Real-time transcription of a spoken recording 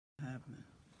happening?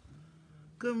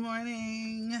 Good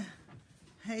morning.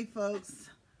 Hey, folks.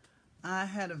 I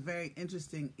had a very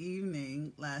interesting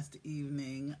evening last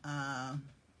evening.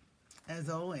 As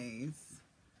always,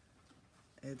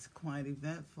 it's quite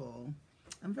eventful.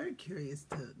 I'm very curious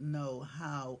to know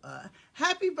how...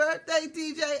 happy birthday,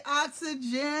 DJ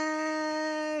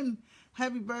Oxygen!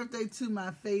 Happy birthday to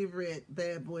my favorite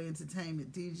Bad Boy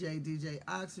Entertainment DJ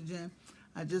Oxygen.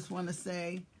 I just want to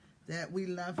say that we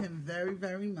love him very,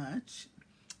 very much.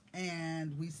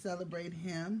 And we celebrate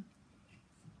him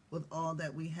with all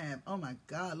that we have. Oh my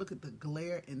God, look at the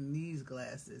glare in these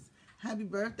glasses. Happy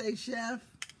birthday, Chef.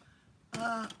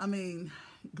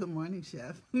 Good morning,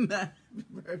 Chef. Happy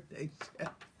birthday,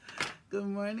 Chef. Good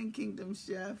morning, Kingdom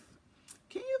Chef.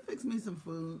 Can you fix me some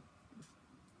food?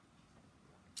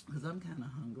 Because I'm kind of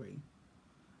hungry.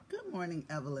 Good morning,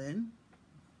 Evelyn.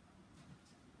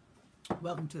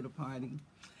 Welcome to the party.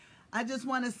 I just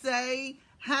want to say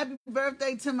happy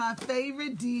birthday to my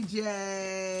favorite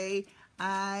DJ.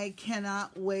 I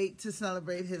cannot wait to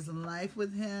celebrate his life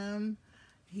with him.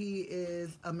 He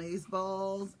is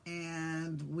amazeballs,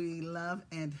 and we love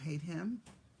and hate him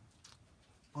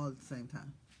all at the same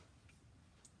time.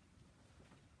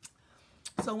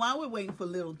 So while we're waiting for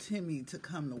little Timmy to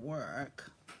come to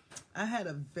work, I had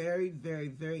a very, very,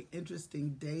 very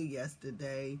interesting day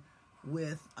yesterday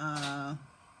with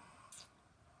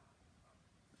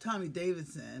Tommy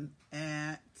Davidson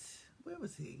at, where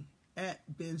was he? At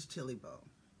Ben's Chili Bowl.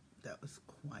 That was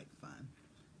quite fun.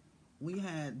 We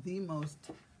had the most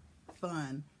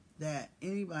fun that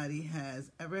anybody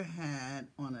has ever had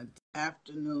on an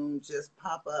afternoon, just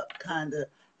pop up kind of.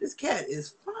 This cat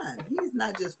is fun. He's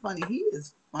not just funny, he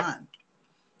is fun.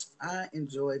 I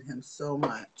enjoyed him so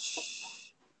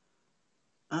much.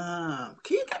 Can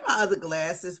you get my other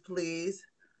glasses, please?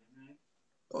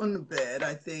 On the bed,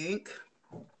 I think.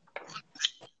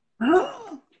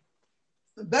 Bang,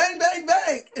 bang,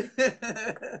 bang.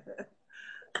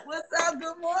 What's up?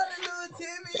 Good morning, little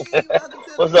Timmy. Welcome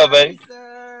to What's the up, party, baby?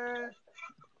 sir.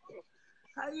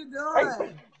 How you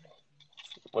doing?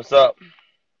 What's up?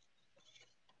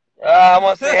 I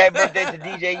want to say happy birthday to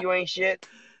DJ You Ain't Shit,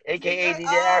 a.k.a.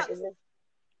 DJ Oxygen.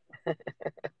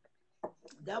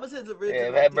 That was his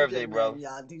original happy DJ birthday, name, bro.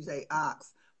 y'all, DJ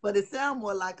Ox. But it sounded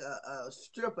more like a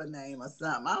stripper name or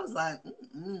something. I was like,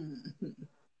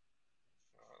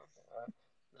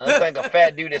 I think a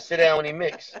fat dude that sit down when he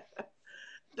mix.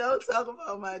 Don't talk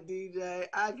about my DJ.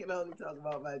 I can only talk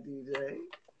about my DJ.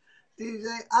 DJ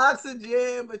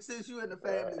Oxygen, but since you're in the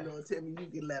family, little Timmy, you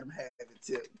can let him have it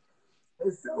too.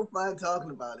 It's so fun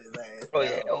talking about his ass. Oh,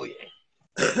 yeah. Oh, yeah.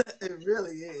 It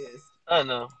really is. I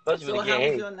know. Especially So how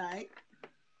was your night?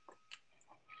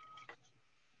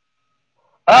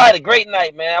 I had a great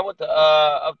night, man. I went to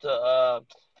up to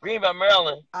Greenville,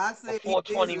 Maryland for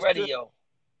 420 radio.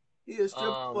 He is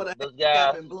stripped for the those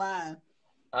guys and blind.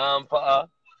 For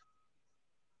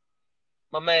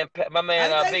my man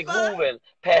Big Hoover and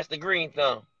Pastor Green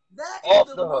Thumb. That Off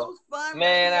is the the most fun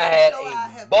man, radio I had show a I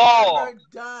have ball. ever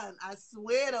done. I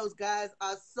swear those guys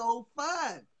are so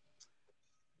fun.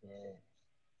 Yeah.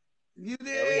 You did.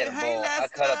 Yeah, we had a hey, ball. Lester. I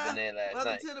cut up in there last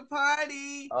welcome night. To the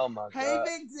party. Oh my God. Hey,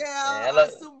 Big Dale, our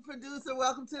super producer.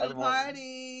 Welcome to the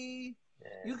party.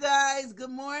 Yeah. You guys,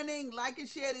 good morning. Like and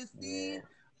share this feed. Yeah.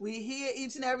 We here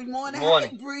each and every morning.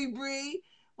 Hey, Bree.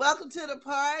 Welcome to the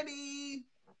party.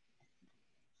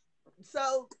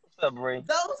 So, what's up, Bree?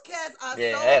 Those cats are so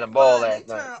I had a ball fun. last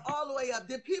they night. Turn all the way up.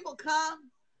 Did people come?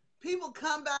 People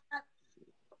come back?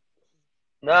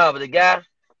 No, but the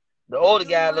older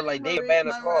guy looked like David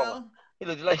Banner's father. He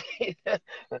looked like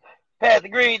Pastor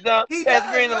Green, though.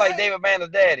 Pastor Green looked like David Banner's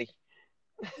daddy.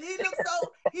 He looks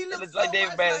so like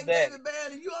David Banner's daddy. David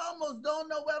Banner. You almost don't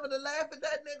know whether to laugh at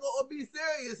that nigga or be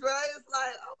serious, right? It's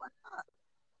like, oh my God.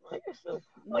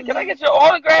 Like, can I get your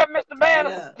autograph, Mr.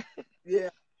 Banner? Yeah.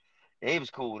 He was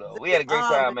cool though. We had a great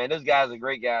time, man. Those guys are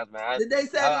great guys, man. Did they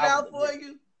set it out for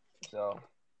you? So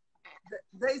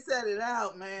they set it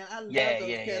out, man. I love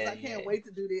those cats. I can't wait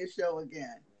to do their show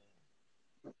again.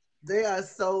 They are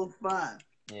so fun.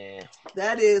 Yeah.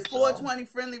 That is 420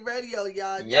 Friendly Radio,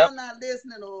 y'all. If y'all not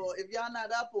listening or if y'all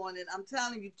not up on it, I'm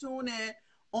telling you, tune in.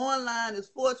 Online is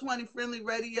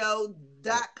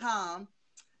 420friendlyradio.com.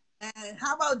 And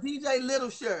how about DJ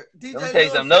Little Shirt? DJ let me tell you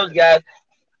something. Those guys.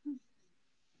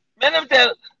 Man, let me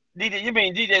tell you, you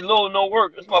mean DJ Lil no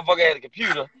work? This motherfucker had a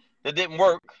computer that didn't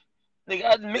work.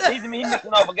 Nigga, he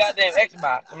mixing off a goddamn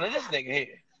Xbox. I'm like, this nigga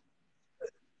here.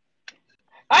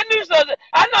 I knew something.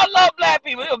 I know I love black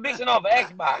people. They were mixing off an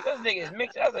Xbox. This nigga is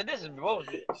mixing. I said, this is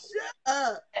bullshit. Shut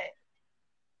up.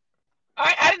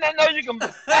 I did not know you can.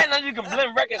 I didn't know you can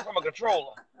blend records from a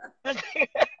controller.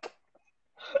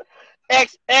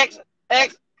 X, X,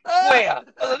 X, square.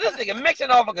 I was like, this nigga mixing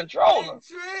off a controller. Big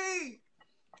Tree.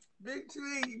 Big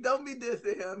Tree. Don't be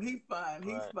dissing him. He's fine.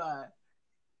 He's Right. fine.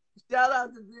 Shout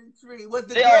out to Big Tree. Was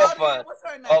the They girl all there? fun. What's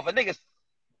her name? Oh, but niggas.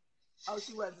 Oh,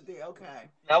 she wasn't there. Okay.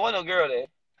 Now, wasn't no girl there.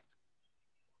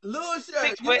 Lil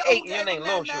Shirt. 6'8", You know who and your gave name him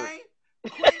Lil that Shirt. name?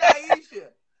 Queen Aisha.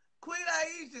 Queen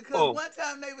Aisha. Because Oh. one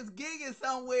time they was gigging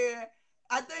somewhere.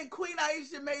 I think Queen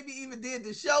Aisha maybe even did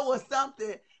the show or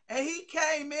something. And he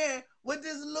came in with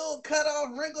this little cut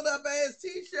off, wrinkled up ass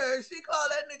t-shirt. She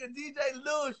called that nigga DJ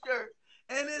Lil Shirt.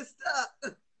 And it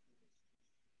stuck.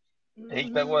 He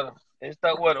stuck with him. He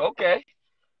stuck with him. Okay.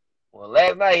 Well,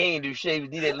 last night he ain't do shit. He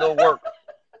did that little work.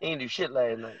 He ain't do shit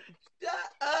last night.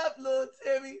 Shut up, little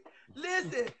Timmy.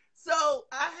 Listen, so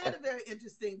I had a very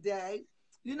interesting day.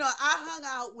 You know, I hung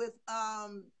out with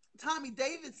Tommy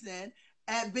Davidson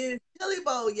at Ben's Chili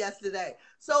Bowl yesterday.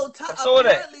 So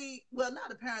apparently, well,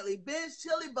 not apparently, Ben's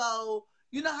Chili Bowl,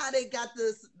 you know how they got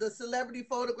the celebrity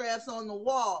photographs on the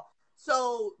wall.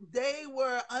 So they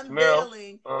were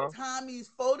unveiling Tommy's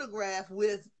photograph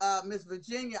with Miss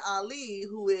Virginia Ali,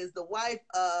 who is the wife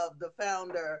of the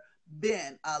founder,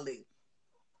 Ben Ali.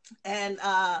 And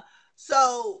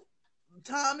so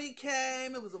Tommy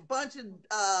came. It was a bunch of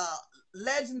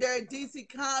legendary DC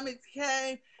comics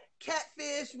came.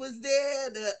 Catfish was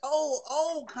there, the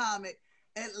old comic.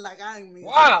 And like, I didn't mean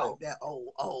like that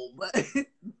old, but...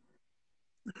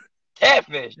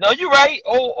 Catfish. No, you're right.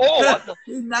 I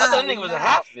thought nigga was a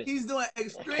hospice. He's doing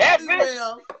extremely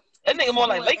well. That nigga more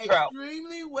like Lake Trout.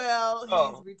 Extremely well.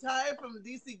 He's retired from the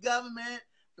DC government,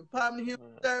 Department of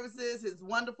Human Services. His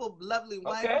wonderful, lovely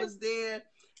wife was there.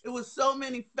 It was so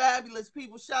many fabulous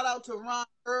people. Shout out to Ron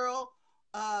Earl,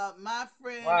 my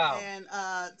friend and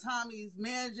Tommy's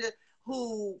manager,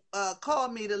 who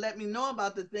called me to let me know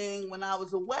about the thing when I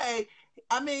was away.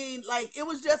 I mean, like, it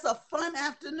was just a fun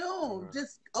afternoon.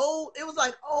 It was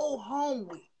like old home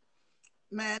week.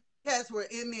 Man, cats were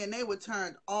in there and they were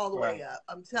turned all the way up.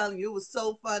 I'm telling you, it was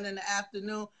so fun in the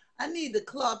afternoon. I need the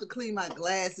cloth to clean my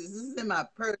glasses. This is in my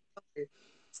purse.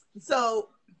 So,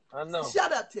 I know.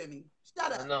 Shut up, Timmy.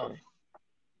 Shut up. I know.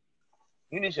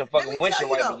 You need your fucking windshield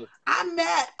wipers. I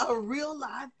met a real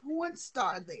live porn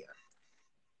star there.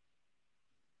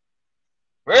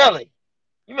 Really?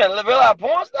 You met a real live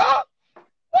porn star?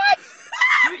 What?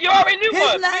 You already knew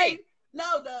his one. Name,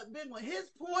 no, the big one. His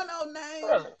porno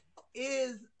name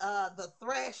is the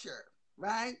Thrasher,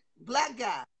 right? Black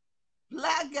guy.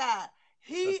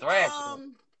 He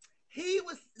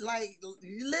was like,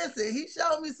 listen, he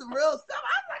showed me some real stuff.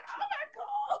 I was like, oh my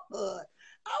God.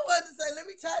 I wanted to say, let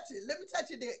me touch it. Let me touch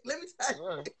your dick. Let me touch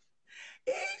it.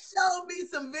 He showed me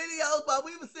some videos while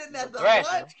we were sitting at the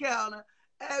lunch counter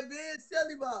at Ben's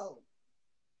Chili Bowl.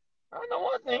 I know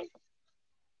one thing.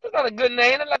 That's not a good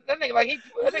name. That nigga like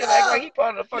he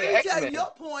part of the fucking X-Men.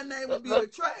 Your porn name would be the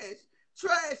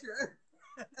Trasher.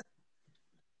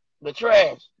 The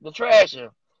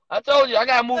Trasher. I told you I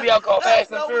got a movie out called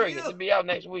Fast and Furious. It'll be out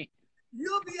next week.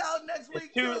 You'll be out next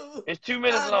week too. It's 2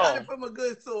 minutes long. I got it from a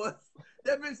good source.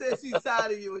 That bitch said she's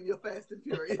tired of you and you're Fast and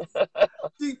Furious.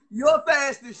 You're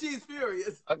fast and she's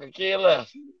furious. I could care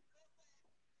less.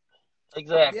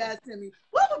 Exactly. Yeah, Timmy.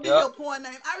 What would be your porn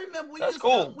name? I remember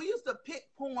we used to pick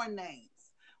porn names.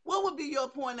 What would be your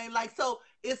porn name? Like, so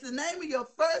it's the name of your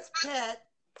first pet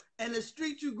and the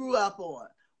street you grew up on.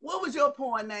 What was your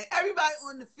porn name? Everybody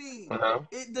on the feed.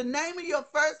 The name of your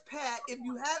first pet, if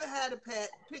you haven't had a pet,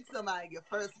 pick somebody, your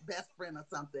first best friend or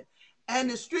something. And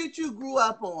the street you grew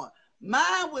up on.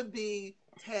 Mine would be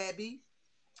Tabby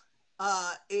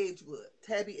Edgewood.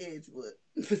 Tabby Edgewood.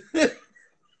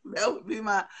 That would be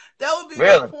my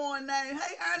porn name.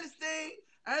 Hey, Ernestine.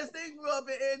 Ernestine grew up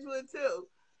in Edgewood too.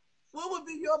 What would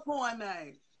be your porn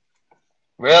name?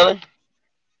 Really?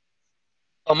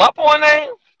 Oh, my porn name?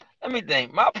 Let me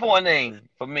think. My porn name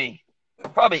for me,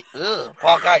 probably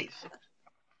Park Ice.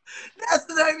 That's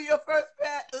the name of your first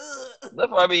pet. That's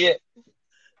probably it.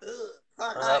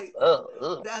 Park Ice.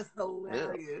 That's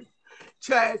hilarious.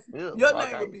 Trash. Your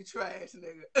name would be Trash,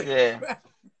 nigga. Yeah.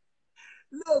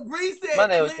 Look, Bree said my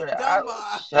name was Clint Trash.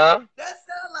 Dunbar. Huh? That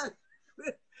sounds like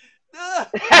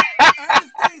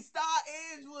Ernestine Star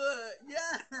Edgewood.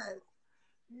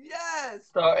 Yes.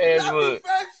 Star Edgewood.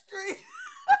 First Street.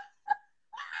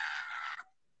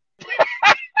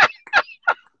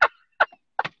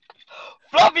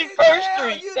 Fluffy First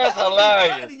Street. That's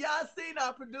hilarious. Y'all seen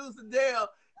our producer Dale.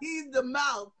 He's the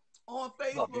mouth on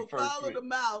Facebook. Follow the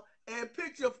mouth and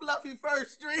picture Fluffy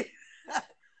First Street.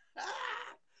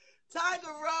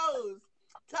 Tiger Rose.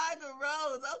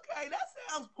 Okay, that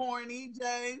sounds porny,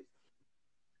 James.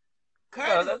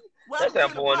 Curtis. That Welcome to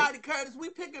sound the funny. party, Curtis. We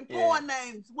picking Yeah. porn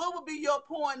names. What would be your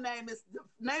porn name? It's the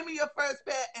name of your first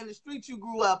pet and the street you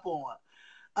grew up on.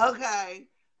 Okay.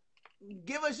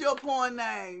 Give us your porn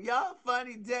name. Y'all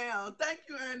funny down. Thank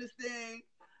you, Ernestine.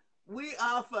 We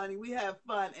are funny. We have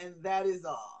fun, and that is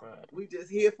all. Right. We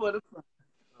just here for the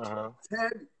fun.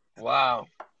 Wow.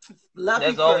 Lucky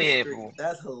That's all we First here Street. for.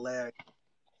 That's hilarious.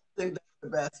 I think that's the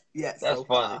best yet That's so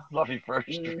funny. far. Fluffy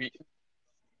First Street.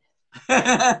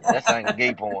 Yeah, that's like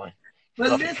gay porn. But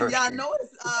Fluffy listen, First y'all Street. know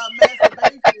it's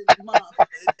masturbation month.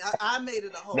 I made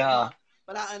it a whole month,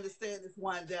 but I understand it's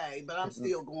one day. But I'm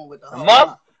still going with the whole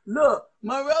month. Look,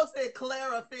 Monroe said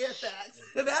Clara Fairfax.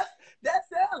 that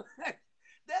sounds like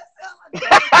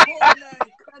a porn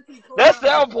name. Country That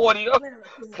sound porny, though.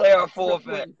 Clara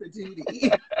Fairfax.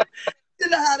 You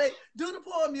know how they do the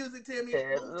porn music, Timmy.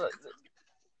 Yeah.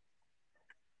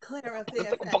 Clara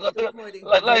Fairfax.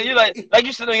 Like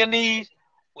you sit on your knees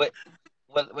with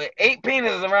 8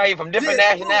 penises around you from different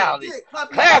nationalities.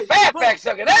 Clara Fairfax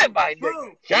sucking everybody.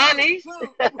 Chinese.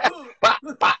 Bop,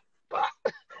 bop, bop.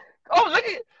 Oh, look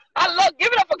at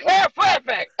give it up for Clara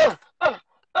Fairfax.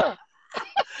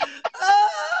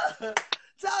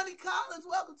 Tony Collins,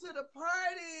 welcome to the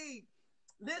party.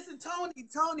 Listen,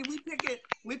 Tony,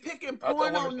 we picking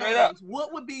porno names.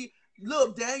 What would be?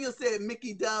 Look, Daniel said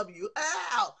Mickey W.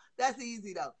 Ow, that's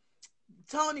easy though.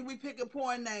 Tony, we picking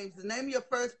porn names. The name of your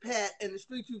first pet and the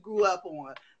street you grew up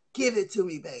on. Give it to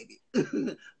me, baby.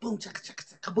 Boom, chaka, chaka,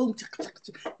 chaka, boom, chaka, chaka,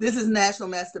 chaka. This is National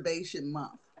Masturbation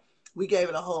Month. We gave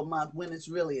it a whole month when it's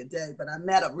really a day. But I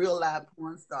met a real live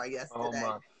porn star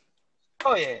yesterday.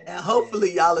 Oh yeah. And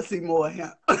hopefully y'all will see more of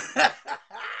him.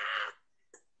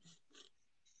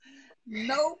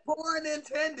 No porn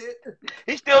intended.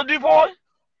 He still do porn?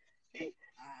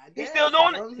 He's still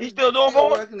doing it? He's still doing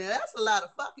porn? Working there. That's a lot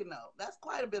of fucking though. That's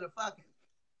quite a bit of fucking.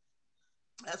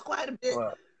 That's quite a bit.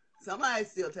 What? Somebody's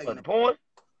still taking the porn?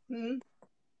 Hmm?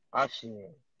 I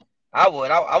should. I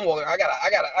would. I'm walking. I got a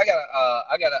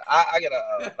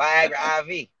Viagra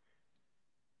IV.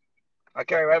 I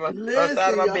carry right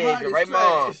outside of my bed, right my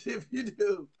arm. If you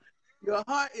do, your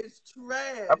heart is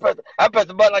trash. I press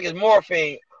the button like it's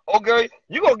morphine. Oh, girl,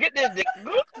 you gonna get this dick?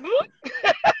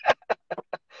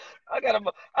 I got a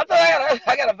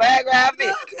Viagra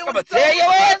IV. I'm gonna tear your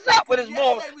ass up with this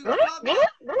morphine.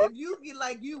 If you get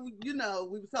like you know,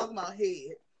 we was talking about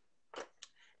head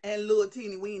and little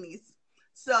teeny weenies.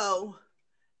 So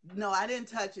no, I didn't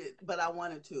touch it, but I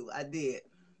wanted to. I did.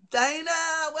 Dana,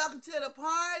 welcome to the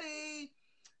party.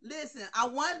 Listen, I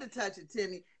wanted to touch it,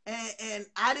 Timmy, and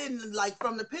I didn't like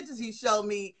from the pictures he showed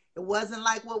me. It wasn't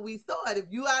like what we thought.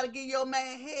 If you ought to give your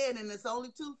man head and it's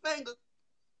only 2 fingers,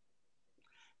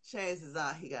 chances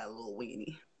are he got a little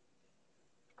weenie.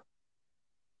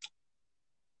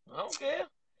 I don't care.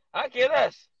 I care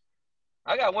less.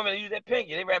 I got women that use that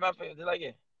pinky. They wrap my face. They like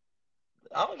it.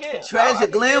 I don't care. Treasure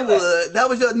Glenwood. That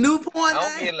was your new porn name? I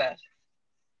don't care less.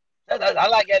 I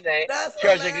like that name. That's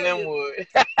Treasure Glenwood.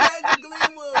 Treasure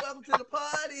Glenwood. Welcome to the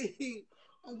party.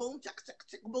 Boom, chaka, chaka,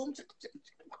 chaka, boom, chaka, chaka,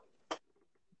 chaka.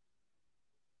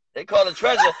 They call it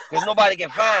treasure because nobody can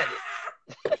find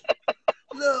it.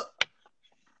 Look.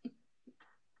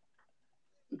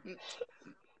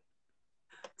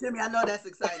 Timmy, I know that's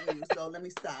exciting you, so let me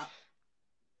stop.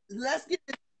 Let's get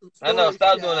into some stories. I know,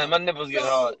 stop doing that. My nipples get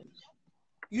hard.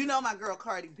 You know my girl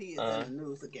Cardi B is in the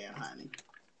news again, honey.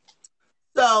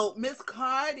 So Miss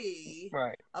Cardi,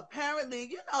 apparently,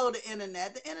 you know the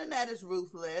internet. The internet is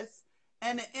ruthless,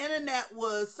 and the internet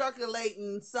was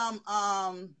circulating some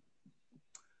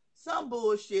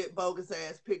bullshit, bogus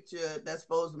ass picture that's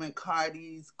supposed to be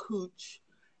Cardi's cooch,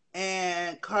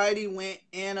 and Cardi went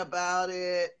in about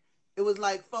it. It was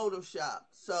like Photoshop.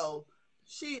 So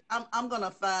I'm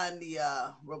gonna find the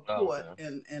report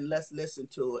and let's listen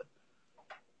to it.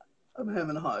 I'm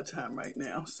having a hard time right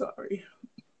now. Sorry.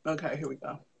 Okay, here we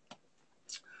go.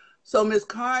 So Miss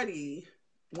Cardi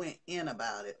went in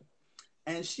about it,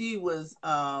 and she was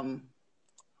hold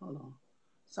on.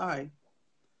 Sorry.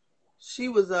 She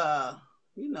was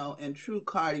you know, in true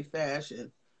Cardi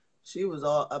fashion, she was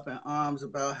all up in arms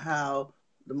about how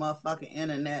the motherfucking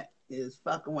internet is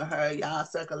fucking with her. Y'all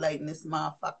circulating this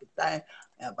motherfucking thing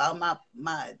about my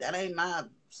that ain't my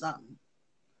something.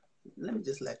 Let me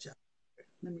just let y'all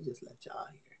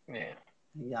hear. Yeah.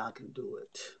 And y'all can do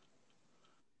it.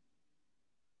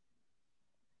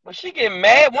 But she get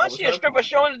mad once she a stripper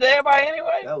showing it to everybody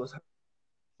anyway. That was her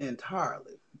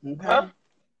entirely. Okay. Huh?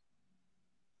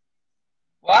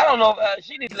 Well, I don't know if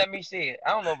she needs to let me see it. I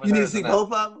don't know if it's you need to see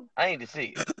both of them. I need to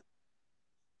see it.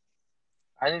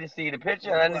 I need to see the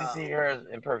picture, and I need to see her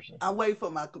in person. I wait for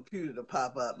my computer to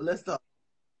pop up. Let's talk.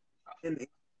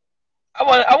 I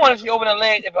want to see open her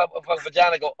leg if her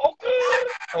vagina go okay.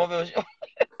 I want to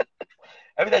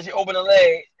every time she open her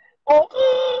leg,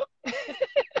 okay.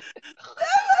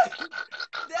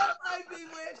 That might be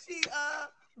where she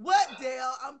what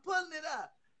Dale? I'm pulling it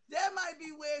up. That might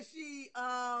be where she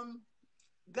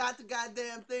got the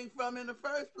goddamn thing from in the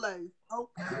first place.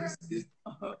 Okay.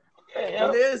 Yeah,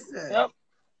 yep. Listen. Yep.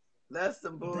 That's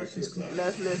some bullshit.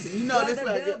 Let's listen. You know, this is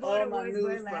where I get all my news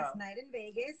were last night in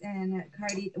Vegas, and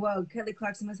Kelly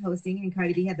Clarkson was hosting, and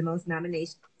Cardi B had the most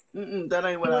nominations. That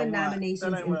ain't what I want.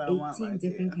 Nominations in 18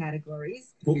 different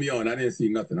categories. Put me on. I didn't see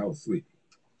nothing. I was asleep.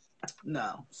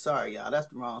 No, sorry, y'all. That's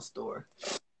the wrong story.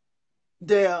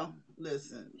 Dale,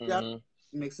 listen. Y'all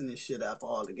mixing this shit up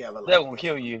all together. That will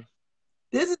kill you.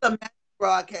 This is a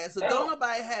broadcast, so don't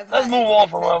nobody have. Let's move on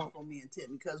from me and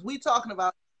Tim, because we talking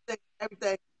about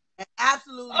everything. And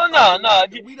absolutely. Oh no.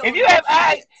 If you have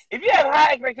high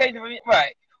expectations for me,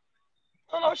 right?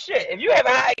 No shit. If you have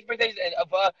high expectations,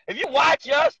 if you watch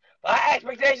us for high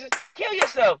expectations, kill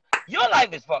yourself. Your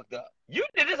life is fucked up. You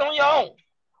did this on your own.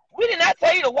 We did not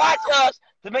tell you to watch us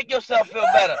to make yourself feel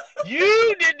better.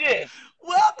 You did this.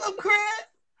 Welcome, Chris.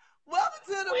 Welcome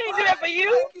to the. We didn't do that for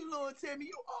you. Thank you, Lord Timmy.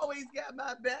 You always got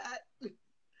my back.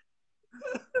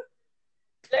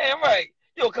 Damn right.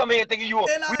 You'll come here thinking we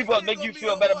supposed to make you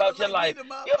feel better about your life.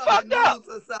 You're fucked up.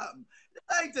 Or something. This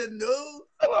ain't the news.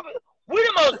 We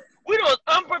the most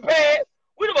unprepared.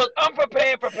 We the most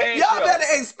unprepared. Y'all better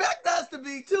expect us to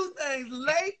be two things: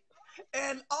 late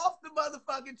and off the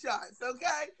motherfucking charts.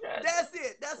 Okay, that's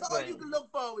it. That's all you can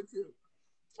look forward to.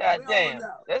 God damn,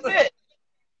 that's it.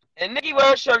 And Nikki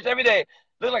wears shirts every day.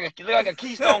 Look like a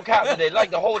Keystone Cop today, like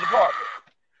the whole department.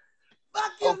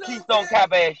 Fuck you, Keystone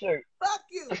Cop ass shirt. Fuck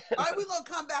you. All right, we're gonna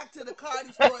come back to the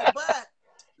Cardi story, but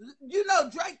you know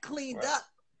Drake cleaned up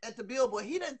at the Billboard.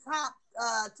 He didn't top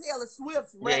Taylor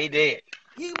Swift's record. Yeah, he did.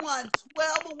 He won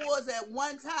 12 awards at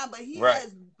one time, but he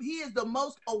is the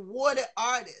most awarded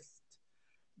artist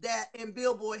that in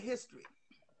Billboard history.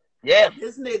 Yeah.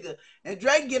 This nigga. And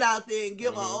Drake get out there and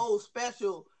give an old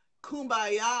special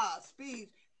kumbaya speech.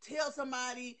 Tell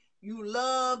somebody you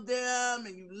love them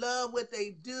and you love what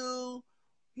they do.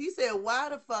 He said, why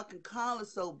the fucking collar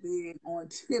so big on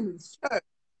Timmy's shirt?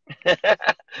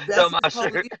 That's my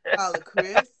shirt. Collar,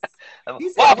 Chris. He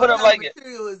said, what what kind of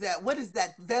material is that? What is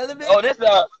that, velvet? Oh, this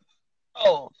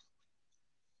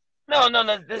No,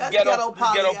 this ghetto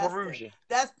Perusian.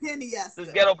 That's Pennyester.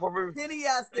 This ghetto Perusian.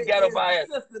 Pennyester is ghetto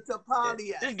sister to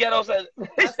polyester. This ghetto says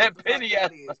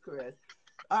Pennyester. Chris.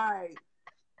 All right,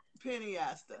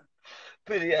 Pennyester.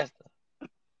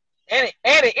 And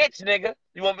it itch, nigga.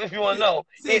 If you want to know.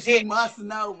 Since you must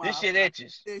know, this shit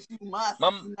itches. Since you must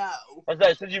know.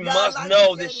 Since you must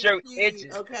know this shirt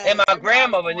itches. Okay. And my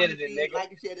grandmother knitted it, nigga.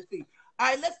 Like and share the feet. All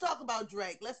right, let's talk about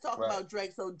Drake.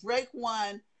 So Drake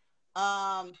won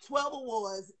 12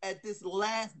 awards at this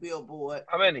last Billboard.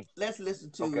 How many? Let's listen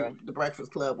to The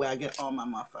Breakfast Club, where I get all my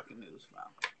motherfucking news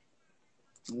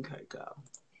from. Okay, go.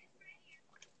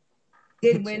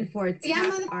 Did win for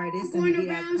top artist and we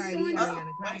had Cardi,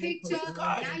 Ariana Grande, picture.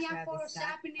 Now y'all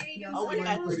photoshopping it. Oh, we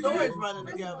got the stories running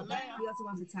together now. He also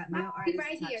won for top male artist.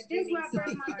 Right here. This is where I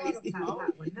first my photo.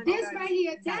 This right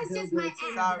here. That's just my ass.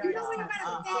 You know what I'm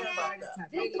about to say?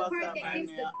 This is the part that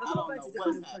gives the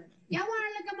y'all want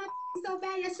to look at my so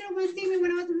bad. Y'all should have seen me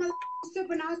when I was a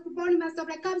stripper and I was promoting myself.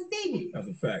 Like, come see me. That's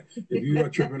a fact. If you are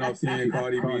tripping off seeing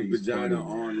Cardi B's vagina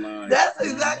online, that's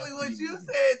exactly what you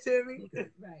said, Timmy.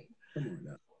 Right. Come on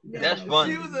now. That's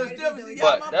funny. She was a stripper.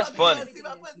 But that's funny.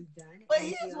 But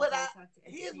here's what I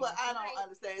don't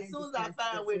understand. As soon as I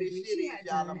find where this shit is,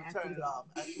 y'all, I'm gonna turn it off.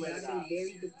 I swear to God.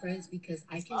 Very good friends because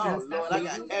I can. Oh Lord, I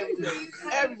got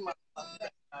everything.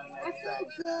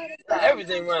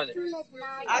 Everything running.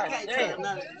 I can't turn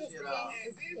none of this shit off.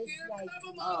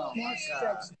 Oh my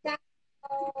God.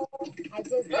 I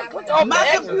just got my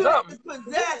computer is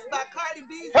possessed by Cardi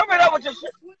B. Help me out with your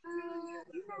shit.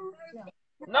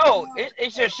 No,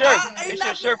 it's your shirt. It's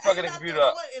your shirt fucking the computer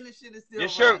up. Your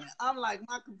shirt. Running. I'm like,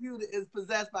 my computer is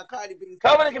possessed by Cardi B.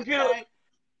 Cover the computer.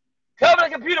 Cover the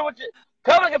computer with your.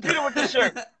 Cover the computer with your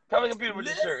shirt. Cover the computer with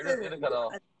your shirt. It'll cut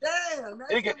off. Damn.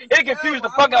 It confused the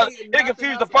fuck out. It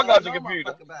confused the fuck out your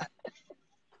computer.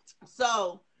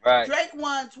 So Drake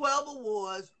won 12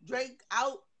 awards. Drake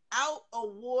out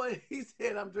award. He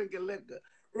said, "I'm drinking liquor."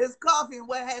 It's coffee. And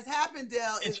what has happened,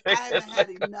 Dale, is I haven't had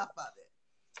enough of it.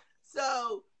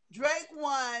 So Drake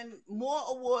won more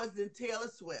awards than Taylor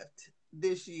Swift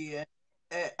this year.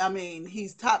 I mean,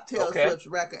 he's top Taylor Swift's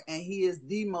record, and he is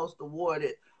the most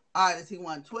awarded artist. He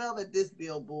won 12 at this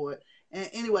Billboard. And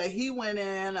anyway, he went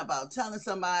in about telling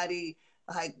somebody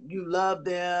like you love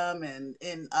them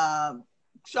and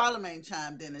Charlamagne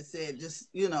chimed in and said, just,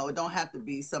 you know, it don't have to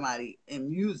be somebody in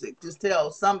music. Just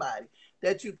tell somebody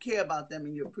that you care about them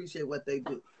and you appreciate what they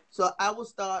do. So I will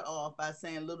start off by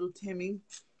saying, little Timmy,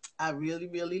 I really,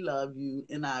 really love you,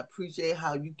 and I appreciate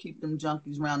how you keep them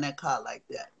junkies around that car like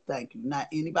that. Thank you. Not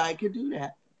anybody could do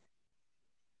that.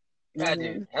 I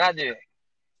do, and I do.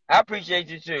 I appreciate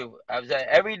you too. I was like,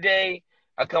 every day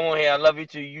I come on here, I love you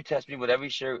too. You test me with every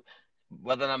shirt,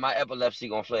 whether or not my epilepsy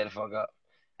gonna flare the fuck up.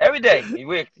 Every day,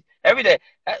 every day.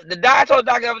 The I told the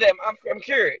doctor the other day, I'm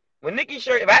cured. When Nikki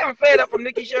shirt, if I haven't flared up from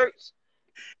Nikki shirts,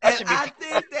 I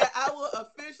think that I will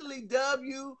officially dub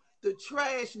you the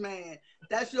Trash Man.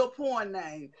 That's your porn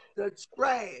name, the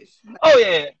Trash Man. Oh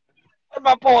yeah, that's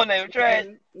my porn name, Trash.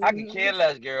 I can care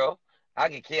less, girl. I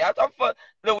can care.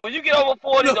 Look, when you get over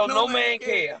 40, no man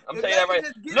care. I'm telling you that right.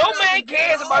 No man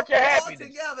cares about your happiness.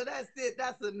 Together, that's it.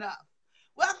 That's enough.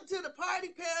 Welcome to the party,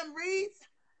 Pam Reese.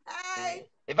 Hey.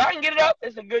 If I can get it up,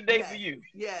 it's a good day for you.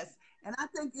 Yes. And I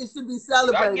think it should be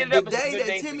celebrated. The day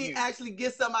that Timmy actually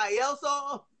gets somebody else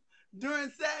off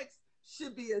during sex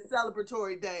should be a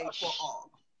celebratory day for all.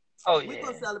 Oh, yeah. We're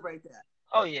going to celebrate that.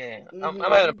 Oh, yeah. I'm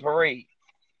having a parade.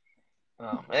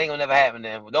 Oh, it ain't going to never happen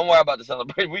then. Don't worry about the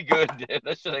celebration. We good then.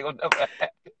 That shit ain't going to never happen.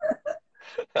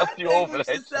 I'm too old for that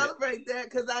shit. We should celebrate that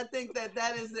because I think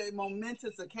that is a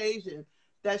momentous occasion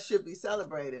that should be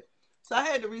celebrated. So I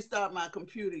had to restart my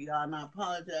computer, y'all, and I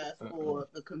apologize for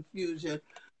the confusion.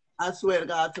 I swear to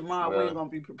God, tomorrow we ain't going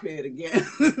to be prepared again.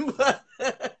 but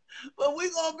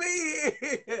we're going to be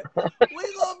here.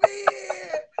 We're going to be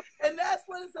here. And that's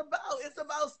what it's about. It's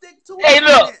about stick to it. Hey,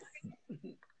 look.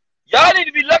 Y'all need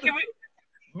to be lucky.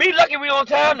 Be lucky we on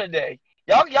time today.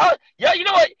 Y'all, you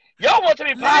know what? Y'all want to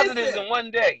be positive in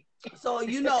one day. So,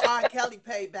 you know, R. Kelly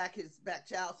paid back his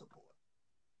child support.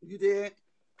 You did?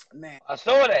 Man. I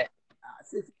saw that.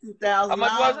 $62,000. How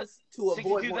much was it? To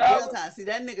avoid more jail time. See,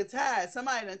 that nigga tired.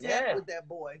 Somebody done tapped with that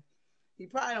boy. He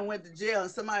probably done went to jail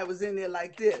and somebody was in there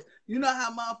like this. You know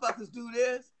how motherfuckers do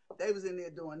this? They was in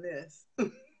there doing this.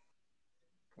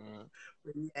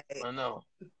 I know.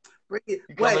 Bring it.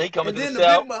 He coming to the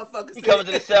cell. He coming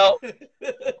to the cell.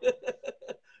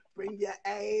 Bring your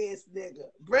ass, nigga.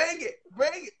 Bring it.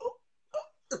 Bring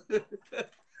it.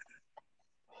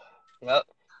 Yep.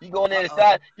 You go in there the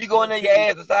side. You go in there your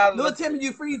ass the size of Little Timmy,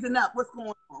 you freezing up. What's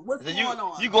going on? What's going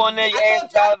on? You go in there your ass the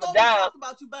size of a dime.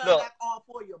 About you buying back all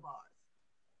 4 of your bars.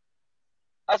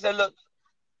 I said, look.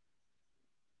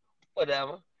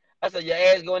 Whatever. I said, your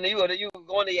ass going there. You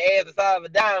go in there your ass the size of a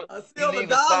dime. A silver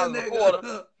dollar, nigga.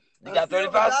 Quarter. You got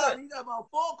 35 cents. You got about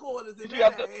 4 quarters in there.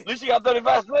 At least you got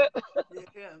 35 cents.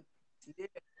 Yeah.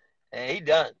 And he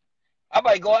done. I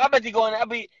bet he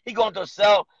going. He going to a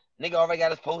cell. Nigga already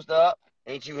got his poster up.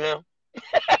 Ain't you him?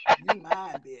 You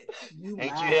mine, bitch. You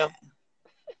Ain't mine. you him?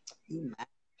 You mine.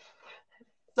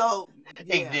 So,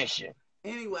 yeah. Ignition.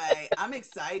 Anyway, I'm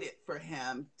excited for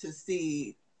him to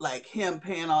see, like, him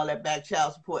paying all that back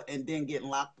child support and then getting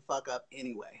locked the fuck up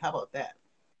anyway. How about that?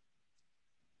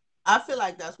 I feel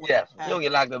like that's what he don't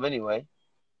get locked up anyway.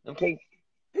 Okay.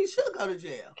 He should go to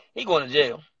jail. He going to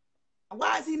jail.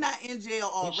 Why is he not in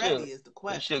jail already is the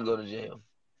question. He should go to jail.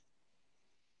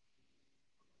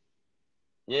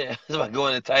 Yeah, it's like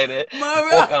going to tight end.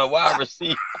 Walk on a wide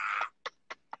receiver.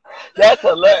 That's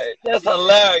hilarious. That's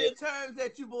hilarious. In terms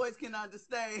that you boys can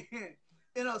understand,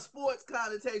 in a sports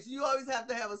connotation, you always have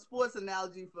to have a sports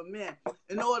analogy for men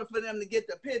in order for them to get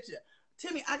the picture.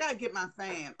 Timmy, I gotta get my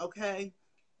fan, okay?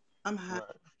 I'm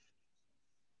hot.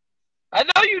 I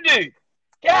know you do.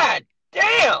 God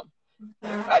damn.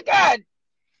 God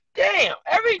damn.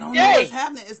 Every day. What's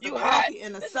happening? It's the coffee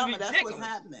in the summer. That's what's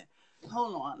happening.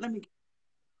 Hold on. Let me.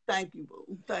 Thank you, boo.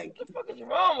 Thank you. What the fuck is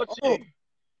wrong with you?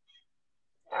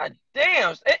 God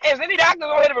damn. Is any doctor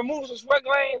going to remove some sweat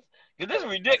glands? Because this is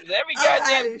ridiculous. Every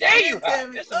goddamn day you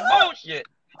have. This is bullshit.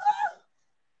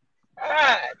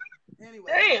 God.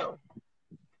 Anyway. Damn.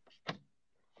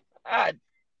 God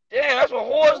damn, that's what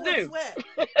whores do.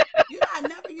 You know, I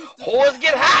never used to. Whores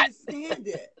get hot. I don't understand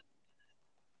it.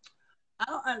 I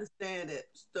don't understand it.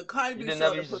 The Cardi B show. You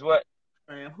never used to sweat.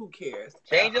 Who cares?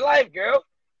 Change your life, girl.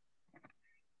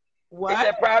 What?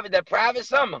 It's that private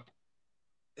summer.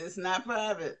 It's not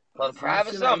private. Well,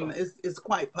 private summer. It's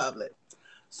quite public.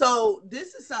 So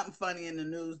this is something funny in the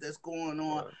news that's going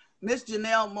on. Miss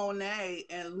Janelle Monáe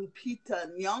and Lupita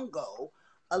Nyong'o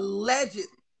allegedly,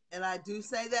 and I do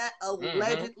say that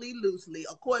allegedly loosely,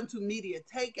 according to Media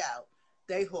Takeout,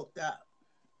 they hooked up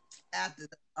after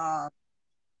the.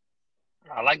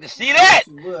 I like to see that.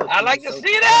 I like to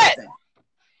see that.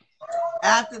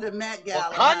 After the Met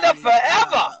Gala, Wakanda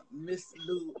forever. Miss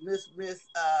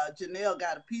Janelle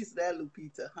got a piece of that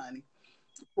Lupita, honey.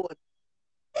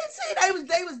 see they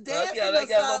was dancing yeah, or they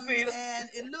got something, Lupita. and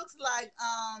it looks like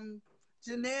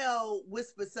Janelle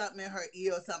whispered something in her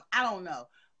ear or something. I don't know,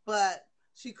 but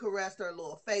she caressed her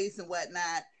little face and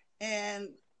whatnot, and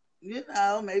you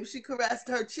know, maybe she caressed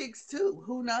her cheeks too.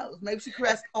 Who knows? Maybe she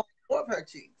caressed all four of her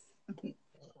cheeks.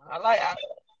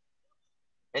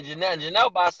 And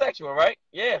Janelle bisexual, right?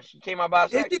 Yeah, she came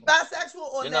out Is she bisexual.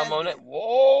 bisexual or Janelle Monáe. lesbian?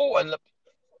 Whoa, and look,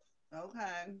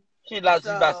 Okay. she's So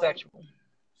bisexual.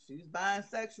 she's buying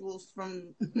sexuals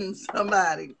from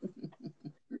somebody.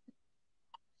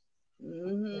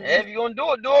 Mm-hmm. If you're gonna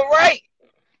do it right.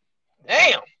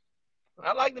 Damn.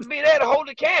 I like to be there to hold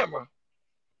the camera.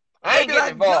 I ain't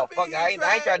getting involved. Fuck, I ain't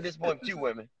trying to disappoint two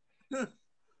women.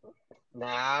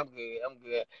 Nah, I'm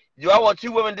good. Do I want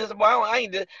two women disappointed? I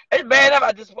ain't. It's bad enough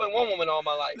I disappoint one woman all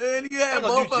my life. Then you have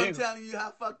both of them telling you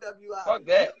how fucked up you are. Fuck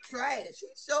that. You trash. You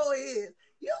sure is.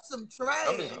 You some trash.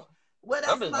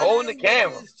 I'm just holding the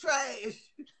camera. Trash.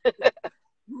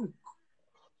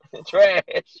 Trash.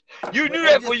 You knew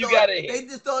that before you got in here. They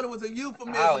just thought it was a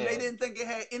euphemism. Oh, yeah. They didn't think it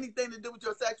had anything to do with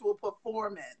your sexual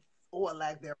performance or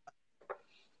lack thereof.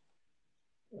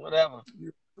 Whatever.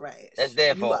 You're trash. That's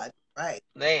their fault. Right.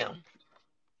 Damn.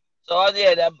 So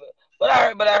yeah, that. But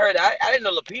I heard. I didn't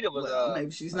know Lupita was. Well,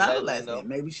 maybe she's not a lesbian. Though.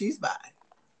 Maybe she's bi.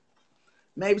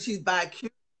 Maybe she's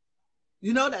bi-curious.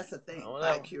 You know that's a thing.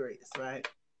 Bi-curious, right?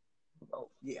 Oh.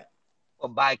 Yeah. Or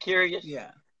bi-curious?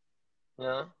 Yeah.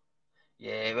 Yeah.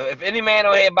 Yeah. But if any man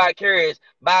on here bi-curious,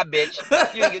 bye, bitch.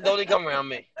 You don't even come around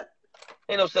me.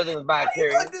 Ain't no such thing as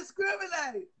bi-curious. Why you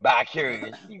discriminate?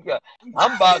 Bi-curious.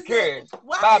 I'm bi-curious.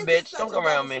 Bye, bitch. Don't come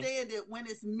around me.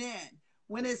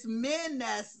 When it's men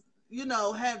that's, you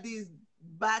know, have these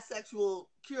bisexual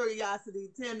curiosity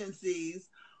tendencies,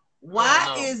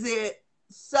 why is it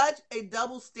such a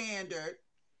double standard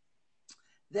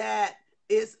that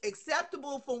it's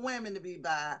acceptable for women to be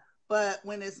bi, but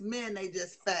when it's men, they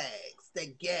just fags,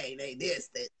 they gay, they this,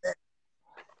 they that?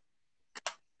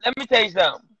 Let me tell you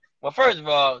something. Well, first of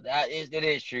all, it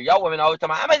is true. Y'all women always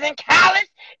talking about, I was in college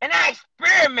and I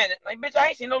experimented. Like, bitch, I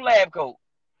ain't seen no lab coat.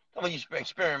 Come on, you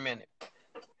experimented.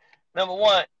 Number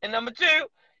one. And number two,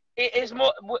 it's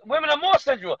more, women are more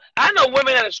sensual. I know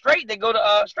women that are straight that go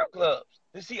to strip clubs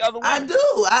to see other women. I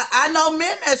do. I know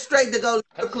men that's straight that go to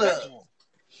strip clubs.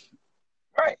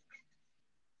 Right.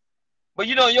 But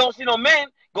you don't see no men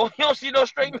go. You don't see no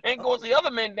straight men go see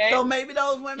other men dance. So maybe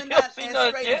those women not as straight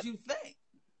as you think.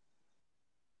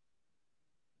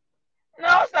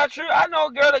 No, it's not true. I know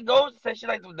a girl that goes and says she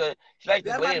likes the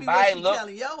way the body look.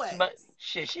 But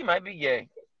shit, she might be gay.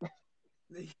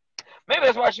 Maybe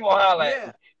that's why she won't holler at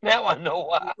me. Now I know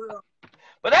why.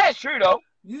 But that's true though.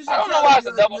 I don't know why it's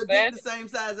a double standard. The same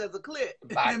size as a clit,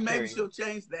 and maybe she'll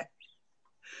change that.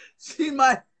 She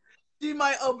might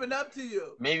open up to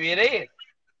you. Maybe it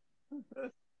is.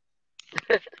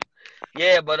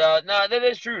 Yeah, but no, that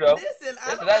is true though. Listen,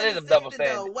 that is a double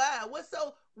standard. Wow,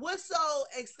 what's so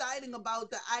exciting about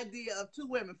the idea of two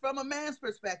women from a man's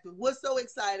perspective? What's so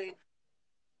exciting?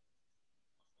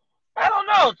 I don't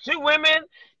know. Two women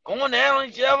going down on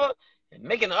each other and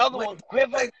making the other one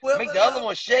quiver, make the other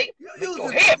one shake, make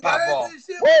your head pop off.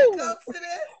 Woo!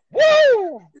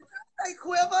 Woo! Hey,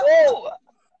 quiver. Woo!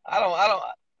 I don't.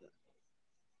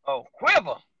 Oh,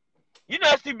 quiver. You know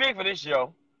that's too big for this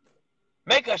show.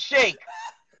 Make her shake.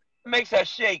 Makes her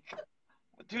shake.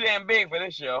 Too damn big for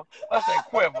this show. I said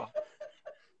quiver.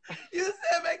 You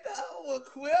said make the other one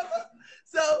quiver?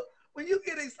 So when you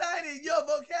get excited, your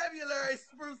vocabulary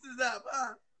spruces up,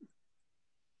 huh?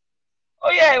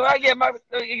 Oh yeah, well, it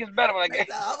gets better when I get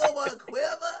the other one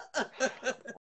quiver.